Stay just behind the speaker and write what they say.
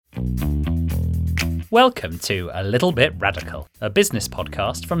Welcome to A Little Bit Radical, a business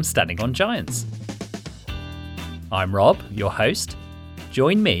podcast from Standing on Giants. I'm Rob, your host.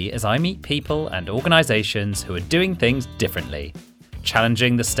 Join me as I meet people and organisations who are doing things differently,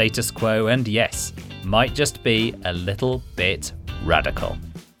 challenging the status quo and, yes, might just be a little bit radical.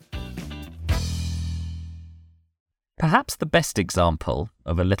 Perhaps the best example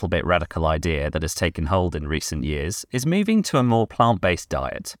of a little bit radical idea that has taken hold in recent years is moving to a more plant-based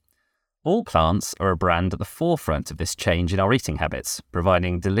diet. Allplants are a brand at the forefront of this change in our eating habits,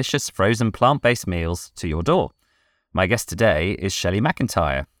 providing delicious frozen plant-based meals to your door. My guest today is Shelley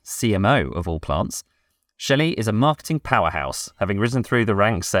Macintyre, CMO of Allplants. Shelley is a marketing powerhouse, having risen through the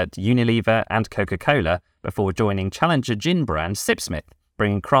ranks at Unilever and Coca-Cola before joining challenger gin brand Sipsmith,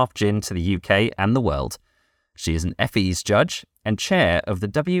 bringing craft gin to the UK and the world. She is an FE's judge and chair of the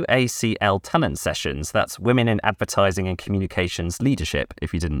WACL Talent Sessions, that's Women in Advertising and Communications Leadership,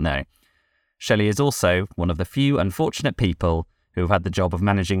 if you didn't know. Shelley is also one of the few unfortunate people who have had the job of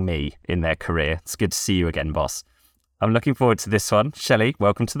managing me in their career. It's good to see you again, boss. I'm looking forward to this one. Shelley,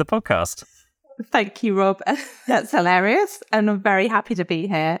 welcome to the podcast. Thank you, Rob. That's hilarious. And I'm very happy to be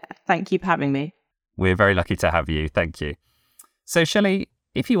here. Thank you for having me. We're very lucky to have you. Thank you. So, Shelley,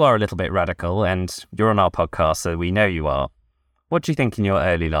 if you are a little bit radical and you're on our podcast, so we know you are, what do you think in your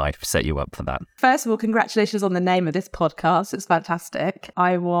early life set you up for that? First of all, congratulations on the name of this podcast. It's fantastic.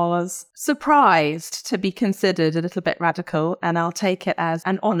 I was surprised to be considered a little bit radical, and I'll take it as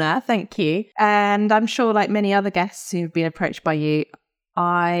an honour. Thank you. And I'm sure, like many other guests who've been approached by you,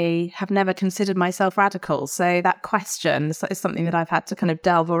 I have never considered myself radical. So that question is something that I've had to kind of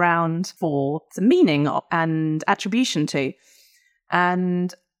delve around for some meaning and attribution to.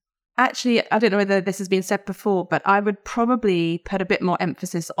 And actually, I don't know whether this has been said before, but I would probably put a bit more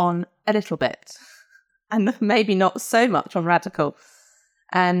emphasis on a little bit and maybe not so much on radical.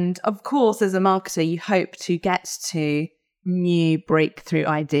 And of course, as a marketer, you hope to get to new breakthrough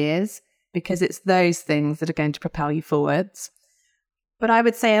ideas because it's those things that are going to propel you forwards. But I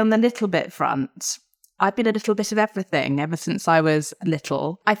would say on the little bit front, I've been a little bit of everything ever since I was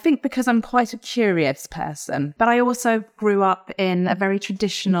little. I think because I'm quite a curious person, but I also grew up in a very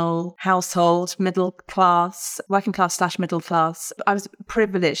traditional household, middle class, working class / middle class. I was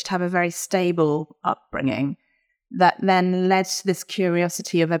privileged to have a very stable upbringing that then led to this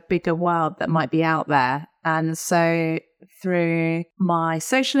curiosity of a bigger world that might be out there. And so through my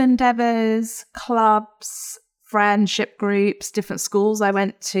social endeavours, clubs, friendship groups, different schools I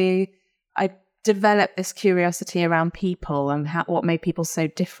went to, I developed this curiosity around people and what made people so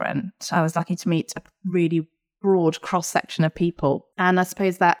different. I was lucky to meet a really broad cross-section of people. And I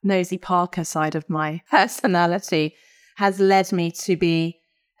suppose that nosy Parker side of my personality has led me to be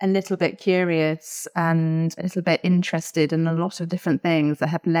a little bit curious and a little bit interested in a lot of different things that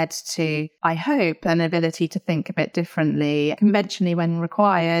have led to, I hope, an ability to think a bit differently, conventionally when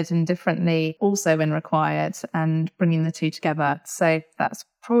required and differently also when required, and bringing the two together. So that's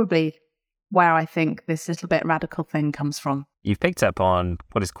probably where I think this little bit radical thing comes from. You've picked up on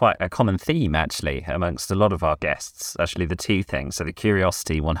what is quite a common theme, actually, amongst a lot of our guests, actually the two things. So the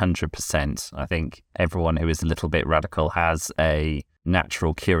curiosity, 100%. I think everyone who is a little bit radical has a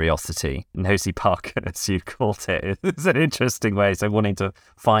natural curiosity. Nosy Parker, as you called it, is an interesting way. So wanting to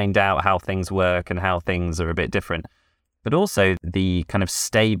find out how things work and how things are a bit different. But also the kind of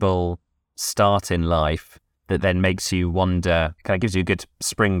stable start in life that then makes you wonder, kind of gives you a good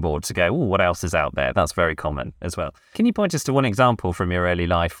springboard to go, oh, what else is out there? That's very common as well. Can you point us to one example from your early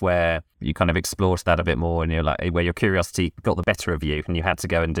life where you kind of explored that a bit more and you're like, where your curiosity got the better of you and you had to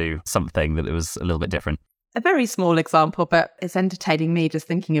go and do something that was a little bit different? A very small example, but it's entertaining me just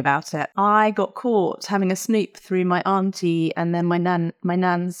thinking about it. I got caught having a snoop through my auntie and then my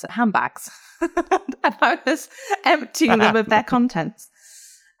nan's handbags. And I was emptying them of their contents.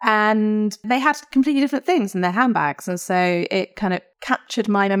 And they had completely different things in their handbags. And so it kind of captured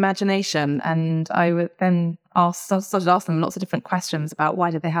my imagination. And I would then started asking them lots of different questions about why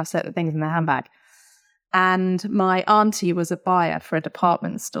did they have certain things in their handbag. And my auntie was a buyer for a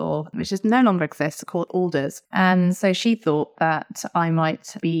department store, which is no longer exists, called Alders. And so she thought that I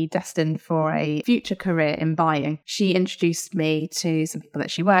might be destined for a future career in buying. She introduced me to some people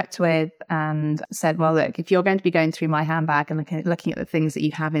that she worked with and said, well, look, if you're going to be going through my handbag and looking at the things that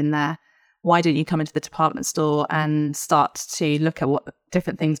you have in there, why don't you come into the department store and start to look at what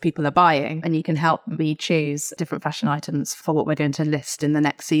different things people are buying, and you can help me choose different fashion items for what we're going to list in the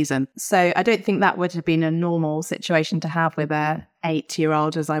next season. So I don't think that would have been a normal situation to have with a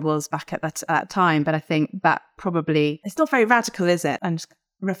 8-year-old as I was back at that time. But I think that probably, it's not very radical, is it? And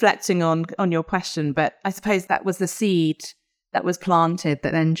reflecting on your question, but I suppose that was the seed that was planted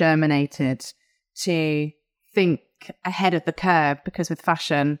that then germinated to think ahead of the curve, because with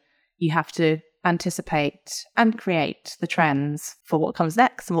fashion, you have to anticipate and create the trends for what comes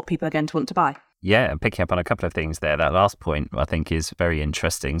next and what people are going to want to buy. Yeah, and picking up on a couple of things there, that last point I think is very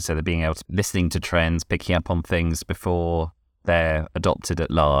interesting. So they're being able to listening to trends, picking up on things before they're adopted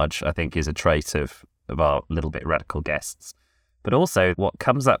at large, I think is a trait of our little bit radical guests. But also what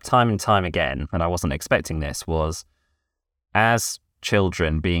comes up time and time again, and I wasn't expecting this, was as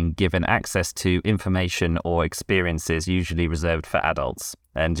children being given access to information or experiences usually reserved for adults.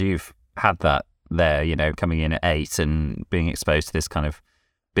 And you've had that there, coming in at 8 and being exposed to this kind of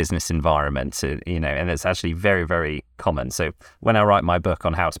business environment, and it's actually very, very common. So when I write my book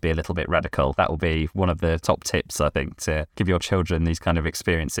on how to be a little bit radical, that will be one of the top tips, I think, to give your children these kind of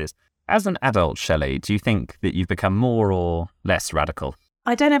experiences. As an adult, Shelley, do you think that you've become more or less radical?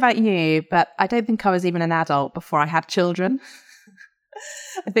 I don't know about you, but I don't think I was even an adult before I had children.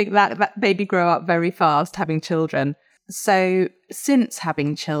 I think that baby grew up very fast having children. So since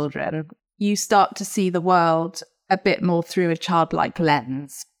having children, you start to see the world a bit more through a childlike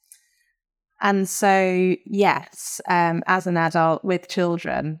lens. And so, yes, as an adult with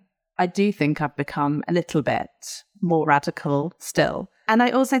children, I do think I've become a little bit more radical still. And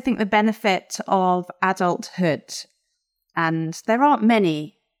I also think the benefit of adulthood, and there aren't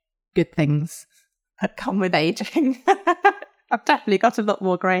many good things that come with aging. I've definitely got a lot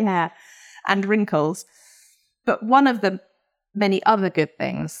more grey hair and wrinkles. But one of the many other good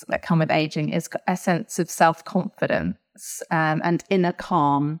things that come with aging is a sense of self-confidence and inner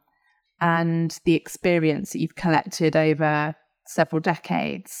calm, and the experience that you've collected over several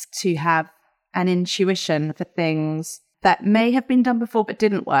decades to have an intuition for things that may have been done before but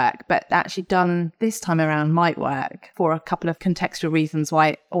didn't work, but actually done this time around might work for a couple of contextual reasons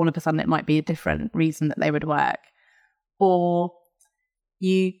why all of a sudden it might be a different reason that they would work. Or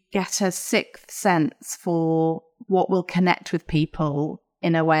you get a sixth sense for what will connect with people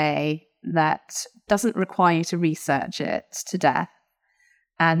in a way that doesn't require you to research it to death.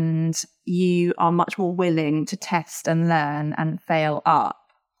 And you are much more willing to test and learn and fail up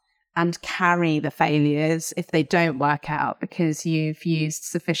and carry the failures if they don't work out, because you've used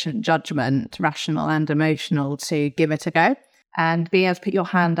sufficient judgment, rational and emotional, to give it a go. And being able to put your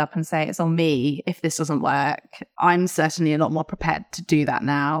hand up and say, it's on me if this doesn't work. I'm certainly a lot more prepared to do that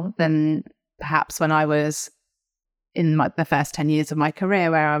now than perhaps when I was in the first 10 years of my career,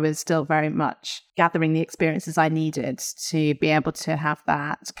 where I was still very much gathering the experiences I needed to be able to have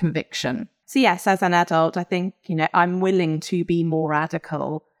that conviction. So yes, as an adult, I think, I'm willing to be more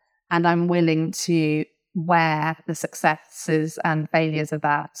radical, and I'm willing to wear the successes and failures of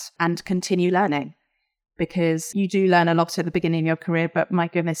that and continue learning. Because you do learn a lot at the beginning of your career, but my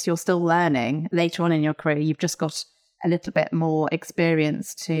goodness, you're still learning later on in your career. You've just got a little bit more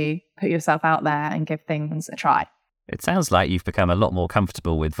experience to put yourself out there and give things a try. It sounds like you've become a lot more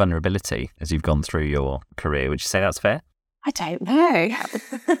comfortable with vulnerability as you've gone through your career. Would you say that's fair? I don't know.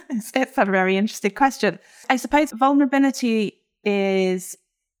 It's a very interesting question. I suppose vulnerability is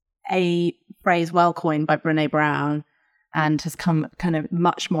a phrase well coined by Brené Brown, and has come kind of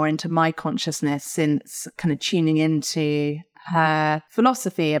much more into my consciousness since kind of tuning into her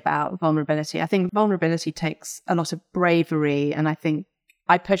philosophy about vulnerability. I think vulnerability takes a lot of bravery, and I think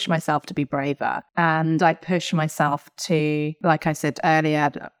I push myself to be braver, and I push myself to, like I said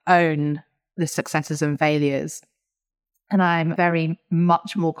earlier, own the successes and failures. And I'm very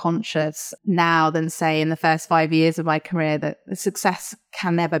much more conscious now than, say, in the first 5 years of my career, that the success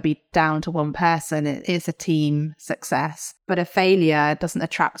can never be down to one person. It is a team success. But a failure doesn't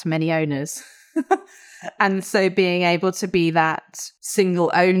attract many owners. And so being able to be that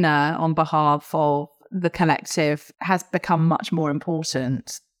single owner on behalf of the collective has become much more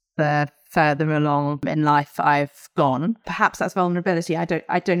important the further along in life I've gone. Perhaps that's vulnerability. I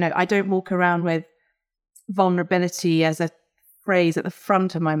don't know. I don't walk around with vulnerability as a phrase at the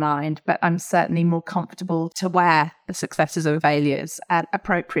front of my mind, but I'm certainly more comfortable to wear the successes and failures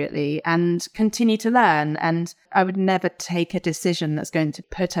appropriately and continue to learn. And I would never take a decision that's going to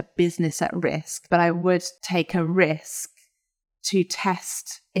put a business at risk, but I would take a risk to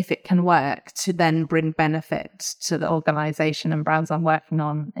test if it can work, to then bring benefit to the organization and brands I'm working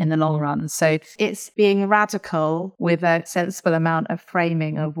on in the long run. So it's being radical with a sensible amount of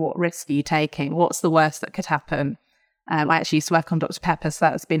framing of what risk are you taking? What's the worst that could happen? I actually used to work on Dr. Pepper, so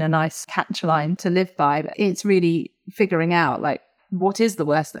that's been a nice catch line to live by. But it's really figuring out, like, what is the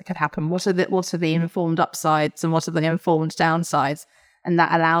worst that could happen? What are the informed upsides and what are the informed downsides? And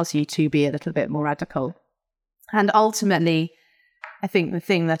that allows you to be a little bit more radical. And ultimately, I think the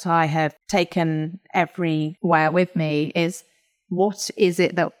thing that I have taken everywhere with me is, what is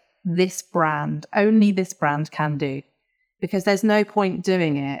it that this brand, only this brand can do. Because there's no point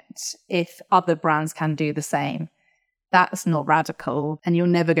doing it if other brands can do the same. That's not radical, and you're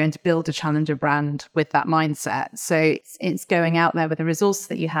never going to build a challenger brand with that mindset. So it's going out there with the resources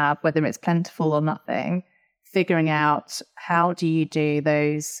that you have, whether it's plentiful or nothing, figuring out how do you do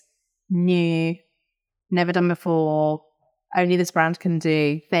those new, never done before, only this brand can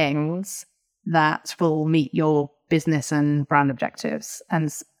do things that will meet your business and brand objectives.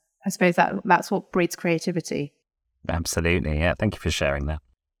 And I suppose that's what breeds creativity. Absolutely. Yeah. Thank you for sharing that.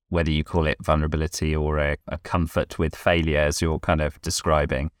 Whether you call it vulnerability or a comfort with failure, as you're kind of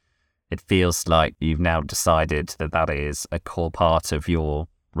describing, it feels like you've now decided that that is a core part of your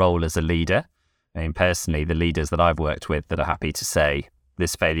role as a leader. I mean, personally, the leaders that I've worked with that are happy to say,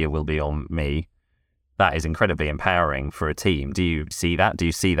 this failure will be on me, that is incredibly empowering for a team. Do you see that? Do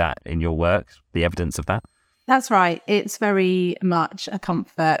you see that in your work, the evidence of that? That's right. It's very much a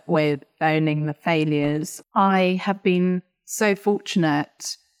comfort with owning the failures. I have been so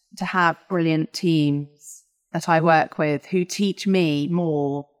fortunate to have brilliant teams that I work with who teach me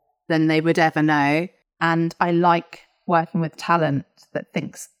more than they would ever know. And I like working with talent that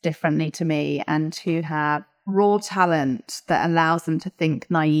thinks differently to me and who have raw talent that allows them to think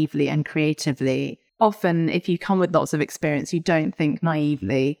naively and creatively. Often, if you come with lots of experience, you don't think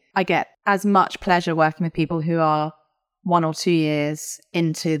naively. I get as much pleasure working with people who are 1 or 2 years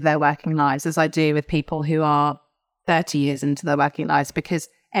into their working lives as I do with people who are 30 years into their working lives, because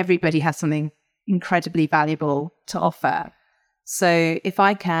everybody has something incredibly valuable to offer. So if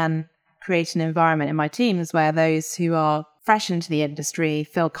I can create an environment in my teams where those who are fresh into the industry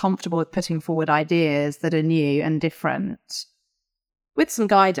feel comfortable with putting forward ideas that are new and different, with some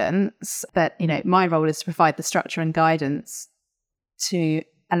guidance that, my role is to provide the structure and guidance to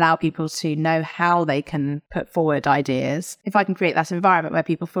allow people to know how they can put forward ideas. If I can create that environment where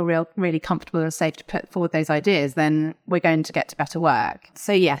people feel really comfortable and safe to put forward those ideas, then we're going to get to better work.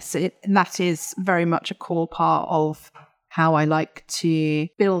 So yes, that is very much a core part of how I like to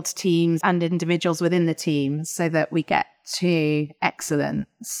build teams and individuals within the team so that we get to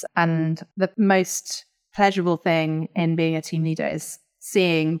excellence. And the most pleasurable thing in being a team leader is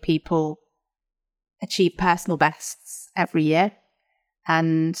seeing people achieve personal bests every year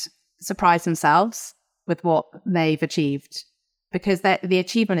and surprise themselves with what they've achieved, because the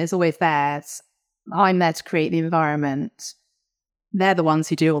achievement is always theirs. I'm there to create the environment. They're the ones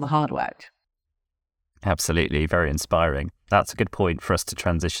who do all the hard work. Absolutely. Very inspiring. That's a good point for us to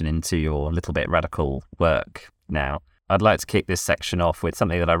transition into your little bit radical work now. I'd like to kick this section off with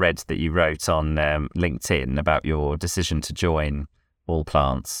something that I read that you wrote on LinkedIn about your decision to join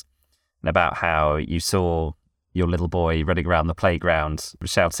allplants, and about how you saw your little boy running around the playground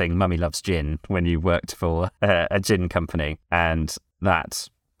shouting "Mummy loves gin" when you worked for a gin company, and that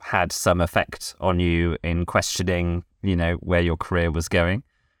had some effect on you in questioning, where your career was going,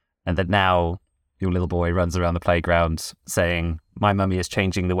 and that now your little boy runs around the playground saying, "My mummy is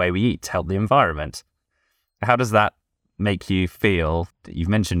changing the way we eat to help the environment." How does that make you feel? You've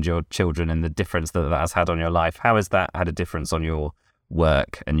mentioned your children and the difference that has had on your life. How has that had a difference on your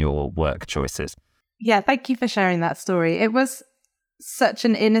work and your work choices? Yeah, thank you for sharing that story. It was such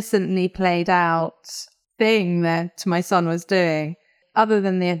an innocently played out thing that my son was doing, other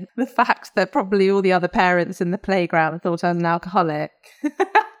than the fact that probably all the other parents in the playground thought I was an alcoholic.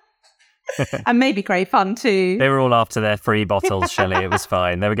 And maybe great fun too. They were all after their free bottles, Shelley. It was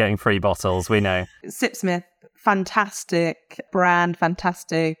fine. They were getting free bottles, we know. Sipsmith, fantastic brand,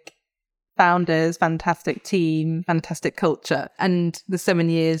 fantastic founders, fantastic team, fantastic culture. And the 7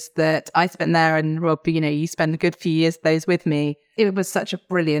 years that I spent there, and Rob, you spend a good few years of those with me. It was such a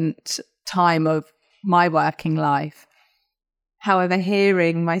brilliant time of my working life. However,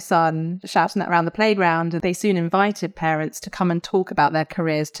 hearing my son shouting that around the playground, they soon invited parents to come and talk about their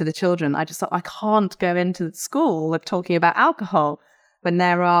careers to the children. I just thought, I can't go into the school of talking about alcohol when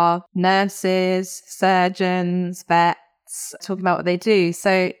there are nurses, surgeons, vets talking about what they do.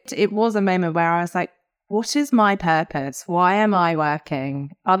 So it was a moment where I was like, what is my purpose? Why am I working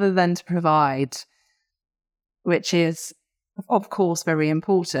other than to provide? Which is, of course, very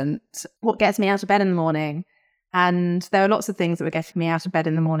important. What gets me out of bed in the morning? And there are lots of things that were getting me out of bed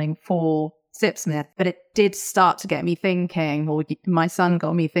in the morning for Sipsmith, but it did start to get me thinking, or my son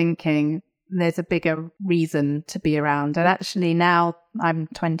got me thinking, there's a bigger reason to be around. And actually now I'm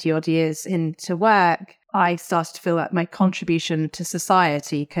 20 odd years into work, I started to feel that my contribution to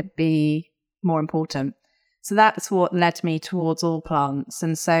society could be more important. So that's what led me towards allplants.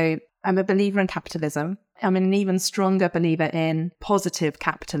 And so I'm a believer in capitalism. I'm an even stronger believer in positive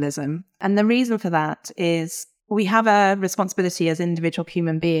capitalism. And the reason for that is, we have a responsibility as individual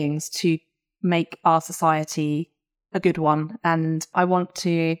human beings to make our society a good one. And I want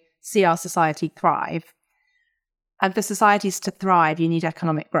to see our society thrive. And for societies to thrive, you need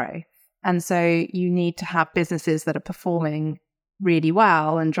economic growth. And so you need to have businesses that are performing really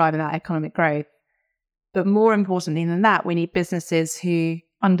well and driving that economic growth. But more importantly than that, we need businesses who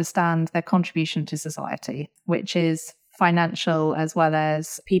understand their contribution to society, which is financial as well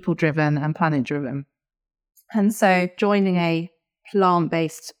as people-driven and planet-driven. And so joining a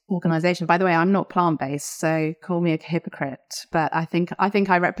plant-based organization, by the way, I'm not plant-based, so call me a hypocrite, but I think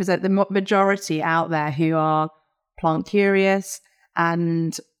I represent the majority out there who are plant-curious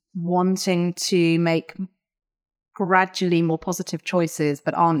and wanting to make gradually more positive choices,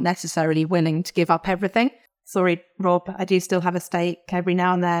 but aren't necessarily willing to give up everything. Sorry, Rob, I do still have a steak every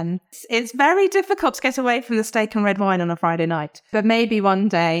now and then. It's very difficult to get away from the steak and red wine on a Friday night, but maybe one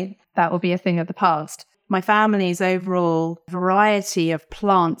day that will be a thing of the past. My family's overall variety of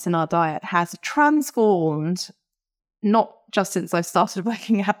plants in our diet has transformed, not just since I started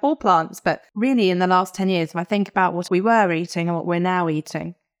working at allplants, but really in the last 10 years. If I think about what we were eating and what we're now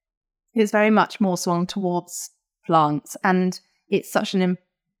eating, it's very much more swung towards plants. And it's such an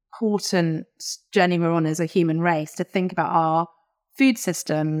important journey we're on as a human race to think about our food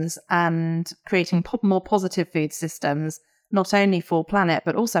systems and creating more positive food systems, not only for planet,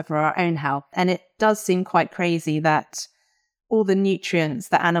 but also for our own health. And it does seem quite crazy that all the nutrients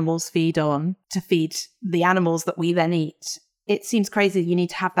that animals feed on to feed the animals that we then eat, it seems crazy you need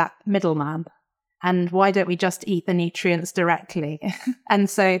to have that middleman. And why don't we just eat the nutrients directly? And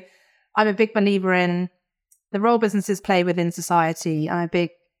so I'm a big believer in the role businesses play within society. I'm a big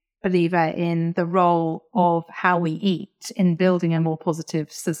believer in the role of how we eat in building a more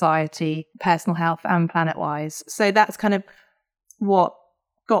positive society, personal health and planet-wise. So that's kind of what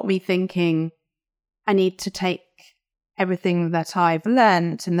got me thinking I need to take everything that I've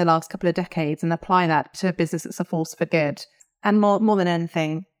learned in the last couple of decades and apply that to a business that's a force for good. And more than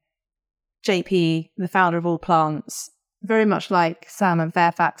anything, JP, the founder of allplants, very much like Sam and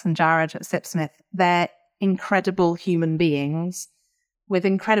Fairfax and Jared at Sipsmith, they're incredible human beings with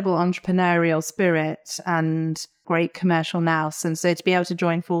incredible entrepreneurial spirit and great commercial nous. And so to be able to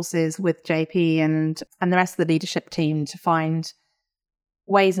join forces with JP and the rest of the leadership team to find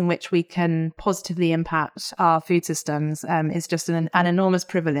ways in which we can positively impact our food systems is just an enormous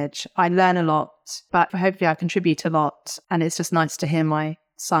privilege. I learn a lot, but hopefully I contribute a lot. And it's just nice to hear my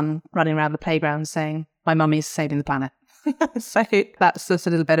son running around the playground saying, my mummy's saving the planet. So that's just a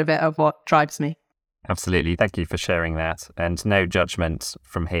little bit of what drives me. Absolutely. Thank you for sharing that. And no judgment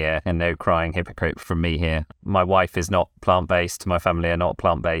from here and no crying hypocrite from me here. My wife is not plant-based. My family are not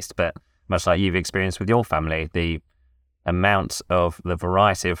plant-based. But much like you've experienced with your family, the amount of the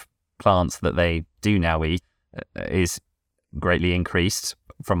variety of plants that they do now eat is greatly increased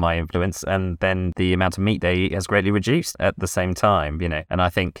from my influence. And then the amount of meat they eat has greatly reduced at the same time, you know. And I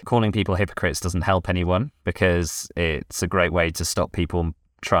think calling people hypocrites doesn't help anyone because it's a great way to stop people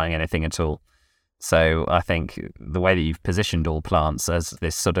trying anything at all. So I think the way that you've positioned allplants as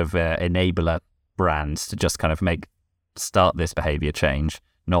this sort of enabler brand to just kind of start this behaviour change,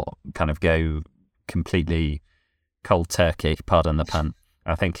 not kind of go completely cold turkey, pardon the pun,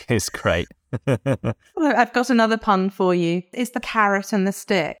 I think is great. Well, I've got another pun for you. It's the carrot and the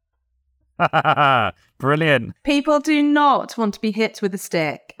stick. Brilliant. People do not want to be hit with a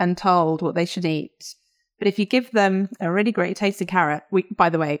stick and told what they should eat. But if you give them a really great tasty carrot,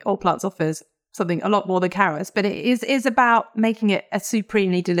 by the way, allplants offers something a lot more than carrots, but it is about making it a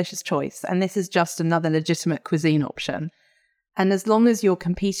supremely delicious choice. And this is just another legitimate cuisine option. And as long as you're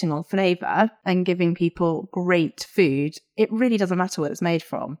competing on flavour and giving people great food, it really doesn't matter what it's made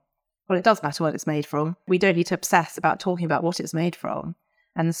from. Well, it does matter what it's made from. We don't need to obsess about talking about what it's made from.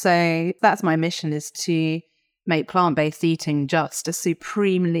 And so that's my mission, is to make plant-based eating just a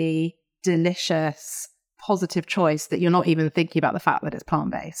supremely delicious, positive choice that you're not even thinking about the fact that it's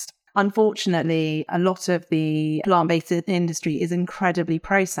plant-based. Unfortunately, a lot of the plant-based industry is incredibly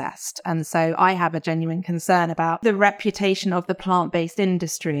processed. And so I have a genuine concern about the reputation of the plant-based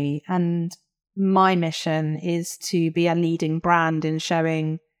industry. And my mission is to be a leading brand in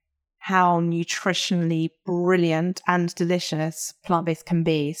showing how nutritionally brilliant and delicious plant-based can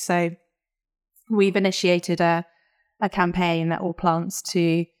be. So we've initiated a campaign at allplants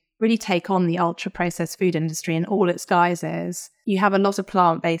to really take on the ultra-processed food industry in all its guises. You have a lot of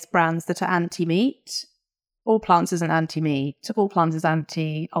plant-based brands that are anti-meat. Allplants isn't anti-meat. Allplants is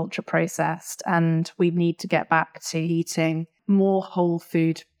anti-ultra-processed. And we need to get back to eating more whole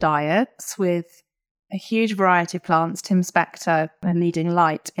food diets with a huge variety of plants. Tim Spector, a leading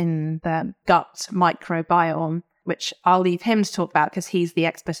light in the gut microbiome, which I'll leave him to talk about because he's the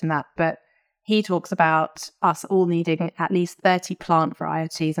expert in that. But he talks about us all needing at least 30 plant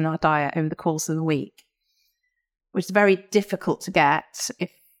varieties in our diet over the course of the week, which is very difficult to get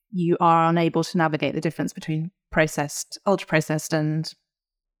if you are unable to navigate the difference between processed, ultra-processed and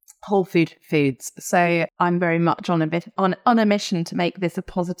whole food foods. So I'm very much on a mission to make this a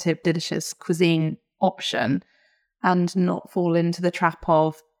positive, delicious cuisine option and not fall into the trap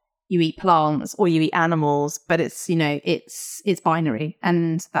of you eat plants or you eat animals, but it's binary,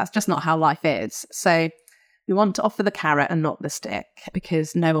 and that's just not how life is. So we want to offer the carrot and not the stick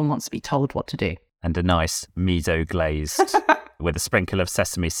because no one wants to be told what to do. And a nice miso glazed with a sprinkle of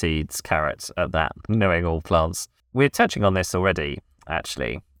sesame seeds, carrot at that, knowing all plants. We're touching on this already,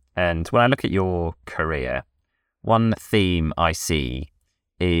 actually. And when I look at your career, one theme I see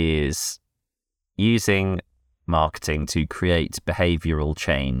is using marketing to create behavioural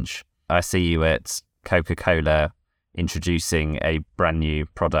change. I see you at Coca-Cola introducing a brand new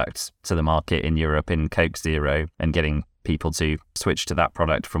product to the market in Europe in Coke Zero and getting people to switch to that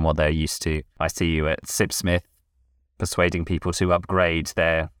product from what they're used to. I see you at Sipsmith persuading people to upgrade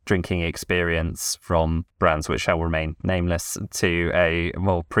their drinking experience from brands which shall remain nameless to a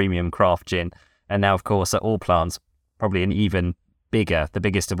more premium craft gin. And now, of course, at All Plants, probably an even bigger, the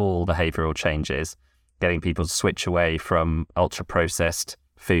biggest of all behavioural changes, getting people to switch away from ultra-processed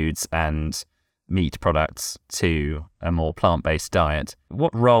foods and meat products to a more plant-based diet.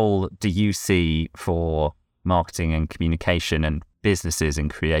 What role do you see for marketing and communication and businesses in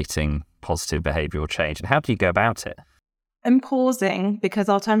creating positive behavioural change? And how do you go about it? I'm pausing because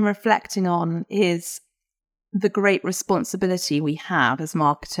what I'm reflecting on is the great responsibility we have as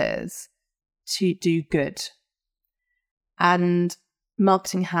marketers to do good. And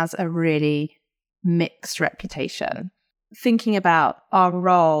marketing has a really mixed reputation. Thinking about our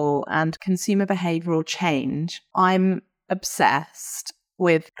role and consumer behavioural change, I'm obsessed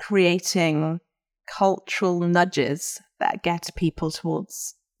with creating cultural nudges that get people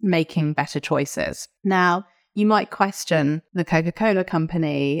towards making better choices. Now, you might question the Coca-Cola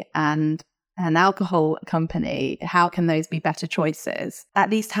company and an alcohol company. How can those be better choices? At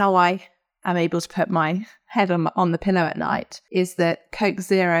least how I am able to put my head on the pillow at night is that Coke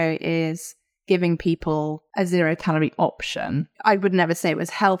Zero is giving people a 0-calorie option. I would never say it was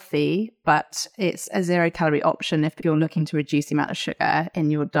healthy, but it's a 0-calorie option if you're looking to reduce the amount of sugar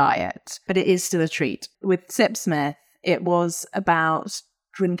in your diet. But it is still a treat. With Sipsmith, it was about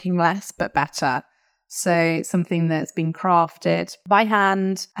drinking less but better. So something that's been crafted by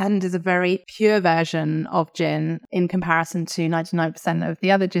hand and is a very pure version of gin in comparison to 99% of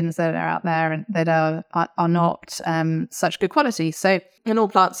the other gins that are out there and that are not such good quality. So in All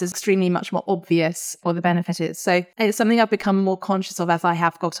Plants is extremely much more obvious what the benefit is. So it's something I've become more conscious of as I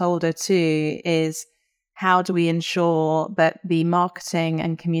have got older too, is how do we ensure that the marketing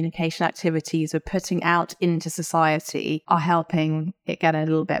and communication activities we're putting out into society are helping it get a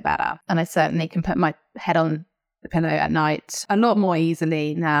little bit better? And I certainly can put my head on the pillow at night a lot more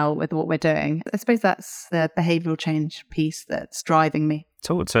easily now with what we're doing. I suppose that's the behavioural change piece that's driving me.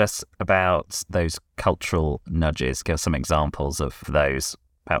 Talk to us about those cultural nudges. Give us some examples of those,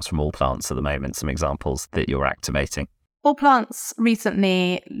 perhaps from All Plants at the moment, some examples that you're activating. All Plants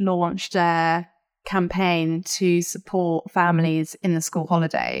recently launched a campaign to support families in the school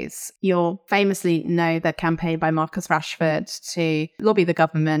holidays. You'll famously know the campaign by Marcus Rashford to lobby the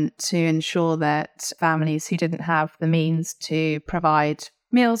government to ensure that families who didn't have the means to provide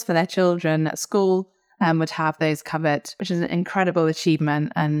meals for their children at school would have those covered, which is an incredible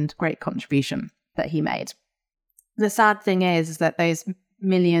achievement and great contribution that he made. The sad thing is that those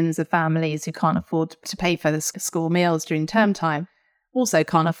millions of families who can't afford to pay for the school meals during term time also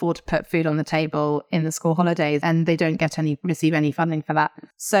can't afford to put food on the table in the school holidays, and they don't receive any funding for that.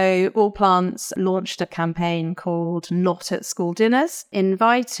 So All Plants launched a campaign called Not at School Dinners,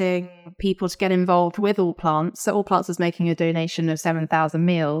 inviting people to get involved with All Plants. So All Plants is making a donation of 7,000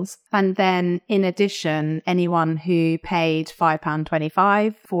 meals. And then in addition, anyone who paid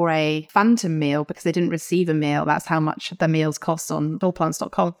 £5.25 for a phantom meal because they didn't receive a meal, that's how much the meals cost on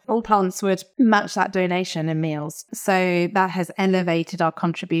allplants.com. All Plants would match that donation in meals. So that has elevated our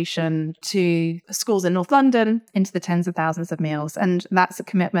contribution to schools in North London into the tens of thousands of meals. And that's a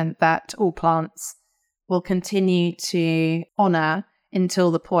commitment that All Plants will continue to honour until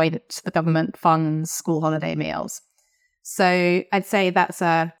the point the government funds school holiday meals. So I'd say that's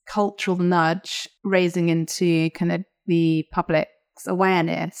a cultural nudge raising into kind of the public's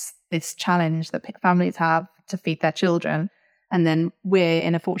awareness, this challenge that families have to feed their children, And then we're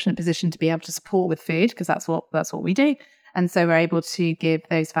in a fortunate position to be able to support with food because that's what we do. And so we're able to give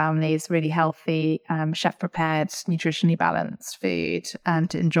those families really healthy, chef-prepared, nutritionally balanced food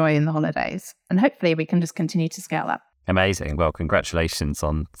to enjoy in the holidays. And hopefully we can just continue to scale up. Amazing. Well, congratulations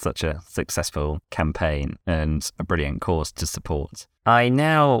on such a successful campaign and a brilliant cause to support. I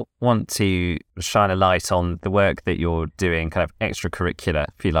now want to shine a light on the work that you're doing, kind of extracurricular,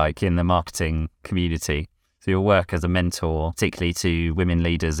 if you like, in the marketing community. So your work as a mentor, particularly to women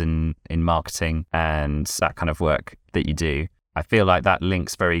leaders in marketing and that kind of work that you do. I feel like that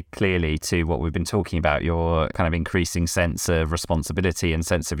links very clearly to what we've been talking about, your kind of increasing sense of responsibility and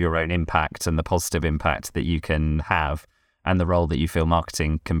sense of your own impact and the positive impact that you can have and the role that you feel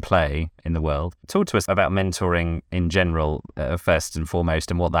marketing can play in the world. Talk to us about mentoring in general, first and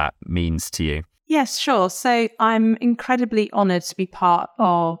foremost, and what that means to you. Yes, sure. So I'm incredibly honoured to be part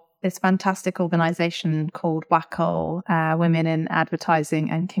of this fantastic organisation called WACL, Women in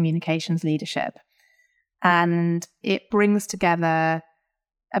Advertising and Communications Leadership. And it brings together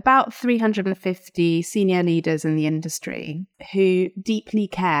about 350 senior leaders in the industry who deeply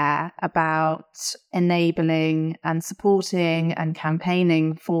care about enabling and supporting and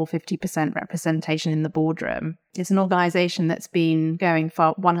campaigning for 50% representation in the boardroom. It's an organisation that's been going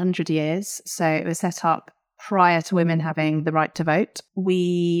for 100 years. So it was set up prior to women having the right to vote.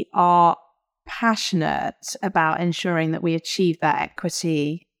 We are passionate about ensuring that we achieve that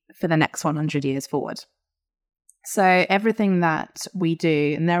equity for the next 100 years forward. So everything that we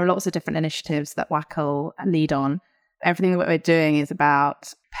do, and there are lots of different initiatives that WACL lead on, everything that we're doing is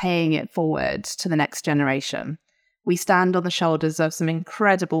about paying it forward to the next generation. We stand on the shoulders of some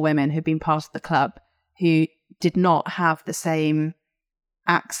incredible women who've been part of the club who did not have the same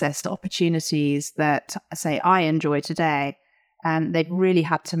access to opportunities that, say, I enjoy today. And they've really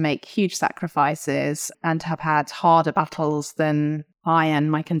had to make huge sacrifices and have had harder battles than I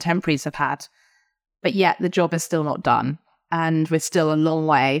and my contemporaries have had. But yet the job is still not done. And we're still a long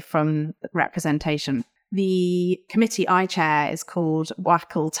way from representation. The committee I chair is called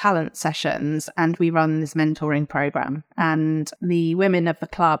WACL Talent Sessions, and we run this mentoring program. And the women of the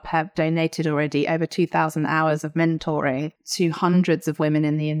club have donated already over 2,000 hours of mentoring to hundreds of women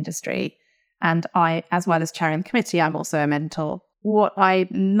in the industry. And I, as well as chairing the committee, I'm also a mentor. What I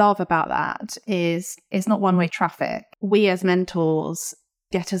love about that is it's not one-way traffic. We as mentors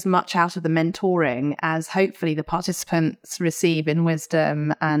get as much out of the mentoring as hopefully the participants receive in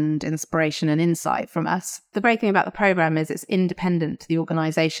wisdom and inspiration and insight from us. The great thing about the program is it's independent to the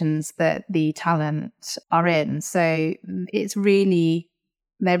organizations that the talent are in. So they're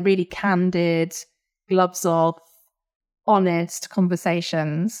really candid, gloves off, honest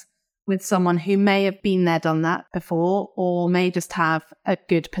conversations with someone who may have been there, done that before, or may just have a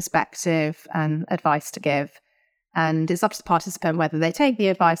good perspective and advice to give. And it's up to the participant whether they take the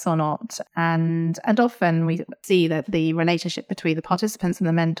advice or not. And often we see that the relationship between the participants and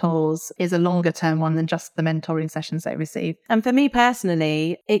the mentors is a longer term one than just the mentoring sessions they receive. And for me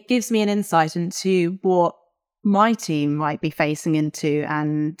personally, it gives me an insight into what my team might be facing into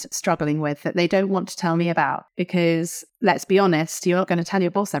and struggling with that they don't want to tell me about. Because let's be honest, you're not going to tell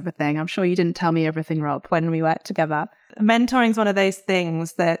your boss everything. I'm sure you didn't tell me everything, Rob, when we worked together. Mentoring is one of those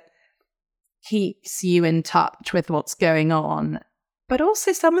things that keeps you in touch with what's going on. But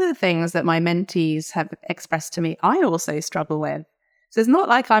also some of the things that my mentees have expressed to me, I also struggle with. So it's not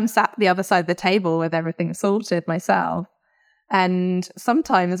like I'm sat the other side of the table with everything sorted myself. And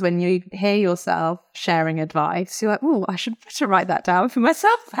sometimes when you hear yourself sharing advice, you're like, oh, I should better write that down for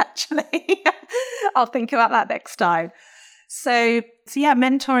myself, actually. I'll think about that next time. So yeah,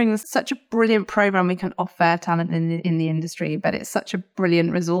 mentoring is such a brilliant program we can offer talent in the industry, but it's such a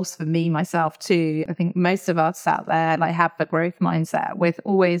brilliant resource for me, myself too. I think most of us out there have the growth mindset with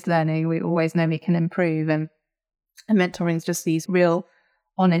always learning. We always know we can improve. And mentoring is just these real,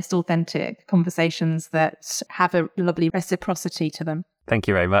 honest, authentic conversations that have a lovely reciprocity to them. Thank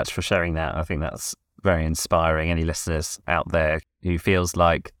you very much for sharing that. I think that's very inspiring. Any listeners out there who feels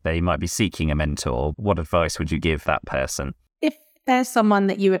like they might be seeking a mentor, what advice would you give that person? If there's someone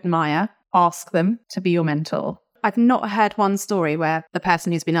that you admire, ask them to be your mentor. I've not heard one story where the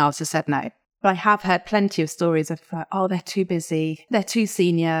person who's been asked has said no. But I have heard plenty of stories of, oh, they're too busy, they're too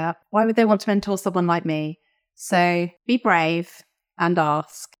senior. Why would they want to mentor someone like me? So be brave and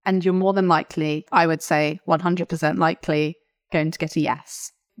ask. And you're more than likely, I would say 100% likely, going to get a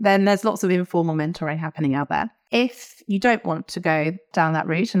yes. Then there's lots of informal mentoring happening out there. If you don't want to go down that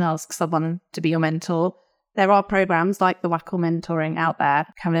route and ask someone to be your mentor, there are programs like the WACL Mentoring out there.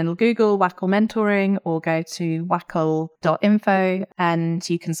 Come in and Google WACL Mentoring or go to wacl.info and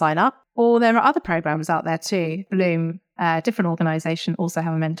you can sign up. Or there are other programs out there too. Bloom different organisation also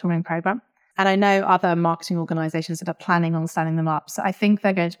have a mentoring program. And I know other marketing organisations that are planning on standing them up. So I think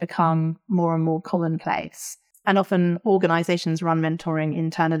they're going to become more and more commonplace. And often organisations run mentoring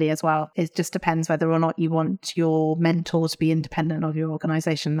internally as well. It just depends whether or not you want your mentor to be independent of your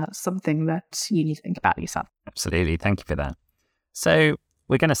organisation. That's something that you need to think about yourself. Absolutely. Thank you for that. So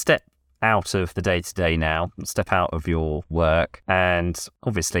we're going to step out of the day-to-day now, step out of your work. And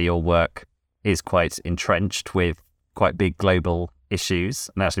obviously your work is quite entrenched with quite big global issues.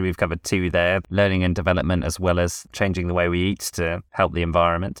 And actually we've covered two there, learning and development, as well as changing the way we eat to help the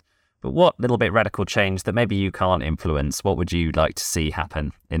environment. But what little bit radical change that maybe you can't influence, what would you like to see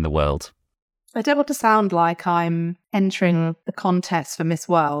happen in the world? I don't want to sound like I'm entering the contest for Miss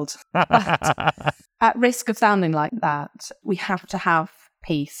World, but at risk of sounding like that, we have to have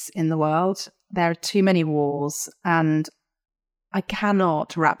peace in the world. There are too many wars, and I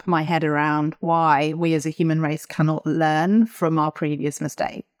cannot wrap my head around why we as a human race cannot learn from our previous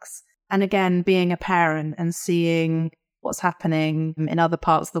mistakes. And again, being a parent and seeing what's happening in other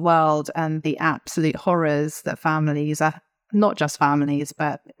parts of the world and the absolute horrors that families are, not just families,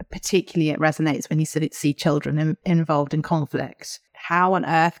 but particularly it resonates when you see children involved in conflict. How on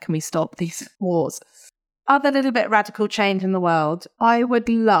earth can we stop these wars? Other little bit radical change in the world, I would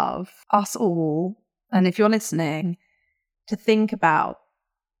love us all, and if you're listening, to think about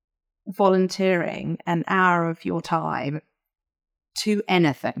volunteering an hour of your time to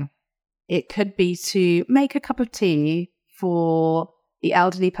anything. It could be to make a cup of tea for the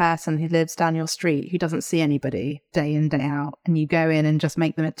elderly person who lives down your street, who doesn't see anybody day in, day out, and you go in and just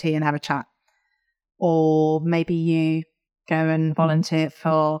make them a tea and have a chat. Or maybe you go and volunteer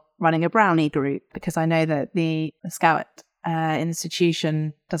for running a brownie group, because I know that the Scout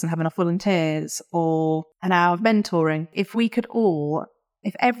institution doesn't have enough volunteers, or an hour of mentoring. If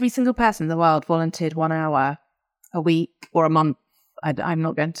every single person in the world volunteered 1 hour a week or a month, I'm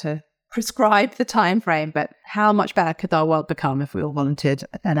not going to prescribe the time frame, but how much better could our world become if we all volunteered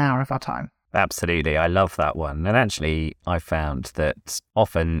an hour of our time? Absolutely. I love that one. And actually, I found that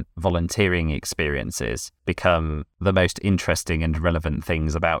often volunteering experiences become the most interesting and relevant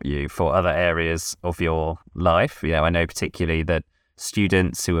things about you for other areas of your life. I know particularly that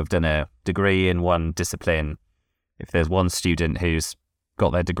students who have done a degree in one discipline, if there's one student who's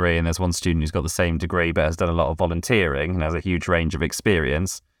got their degree and there's one student who's got the same degree but has done a lot of volunteering and has a huge range of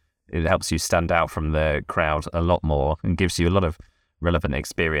experience, it helps you stand out from the crowd a lot more and gives you a lot of relevant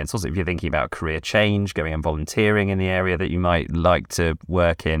experience. Also, if you're thinking about career change, going and volunteering in the area that you might like to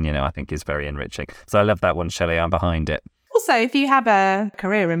work in, I think is very enriching. So I love that one, Shelley. I'm behind it. Also, if you have a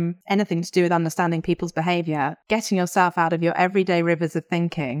career in anything to do with understanding people's behaviour, getting yourself out of your everyday rivers of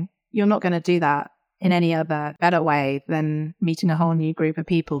thinking, you're not going to do that in any other better way than meeting a whole new group of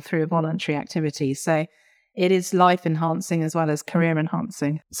people through a voluntary activity. So it is life enhancing as well as career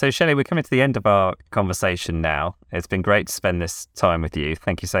enhancing. So Shelley, we're coming to the end of our conversation now. It's been great to spend this time with you.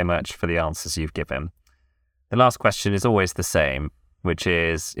 Thank you so much for the answers you've given. The last question is always the same, which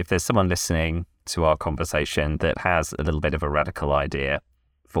is if there's someone listening to our conversation that has a little bit of a radical idea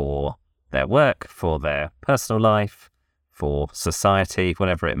for their work, for their personal life, for society,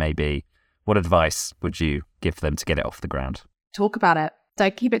 whatever it may be, what advice would you give them to get it off the ground? Talk about it.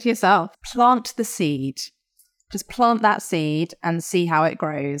 Don't keep it to yourself. Plant the seed. Just plant that seed and see how it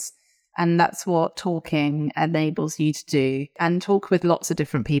grows. And that's what talking enables you to do. And talk with lots of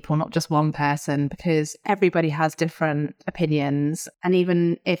different people, not just one person, because everybody has different opinions. And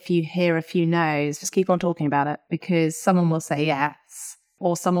even if you hear a few no's, just keep on talking about it, because someone will say yes,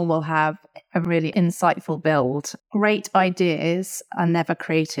 or someone will have a really insightful build. Great ideas are never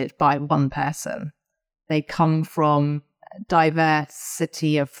created by one person. They come from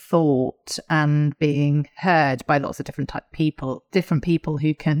diversity of thought and being heard by lots of different different people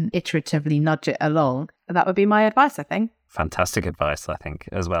who can iteratively nudge it along. That would be my advice, I think. Fantastic advice, I think,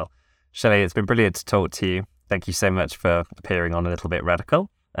 as well. Shelley, it's been brilliant to talk to you. Thank you so much for appearing on A Little Bit Radical,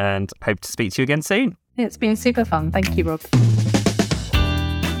 and hope to speak to you again soon. It's been super fun. Thank you, Rob.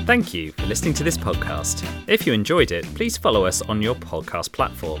 Thank you for listening to this podcast. If you enjoyed it, please follow us on your podcast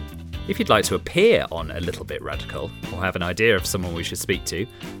platform. If you'd like to appear on A Little Bit Radical or have an idea of someone we should speak to,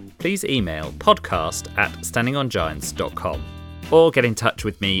 please email podcast@standingongiants.com or get in touch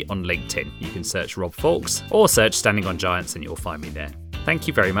with me on LinkedIn. You can search Rob Fawkes or search Standing on Giants and you'll find me there. Thank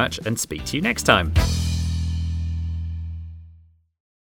you very much and speak to you next time.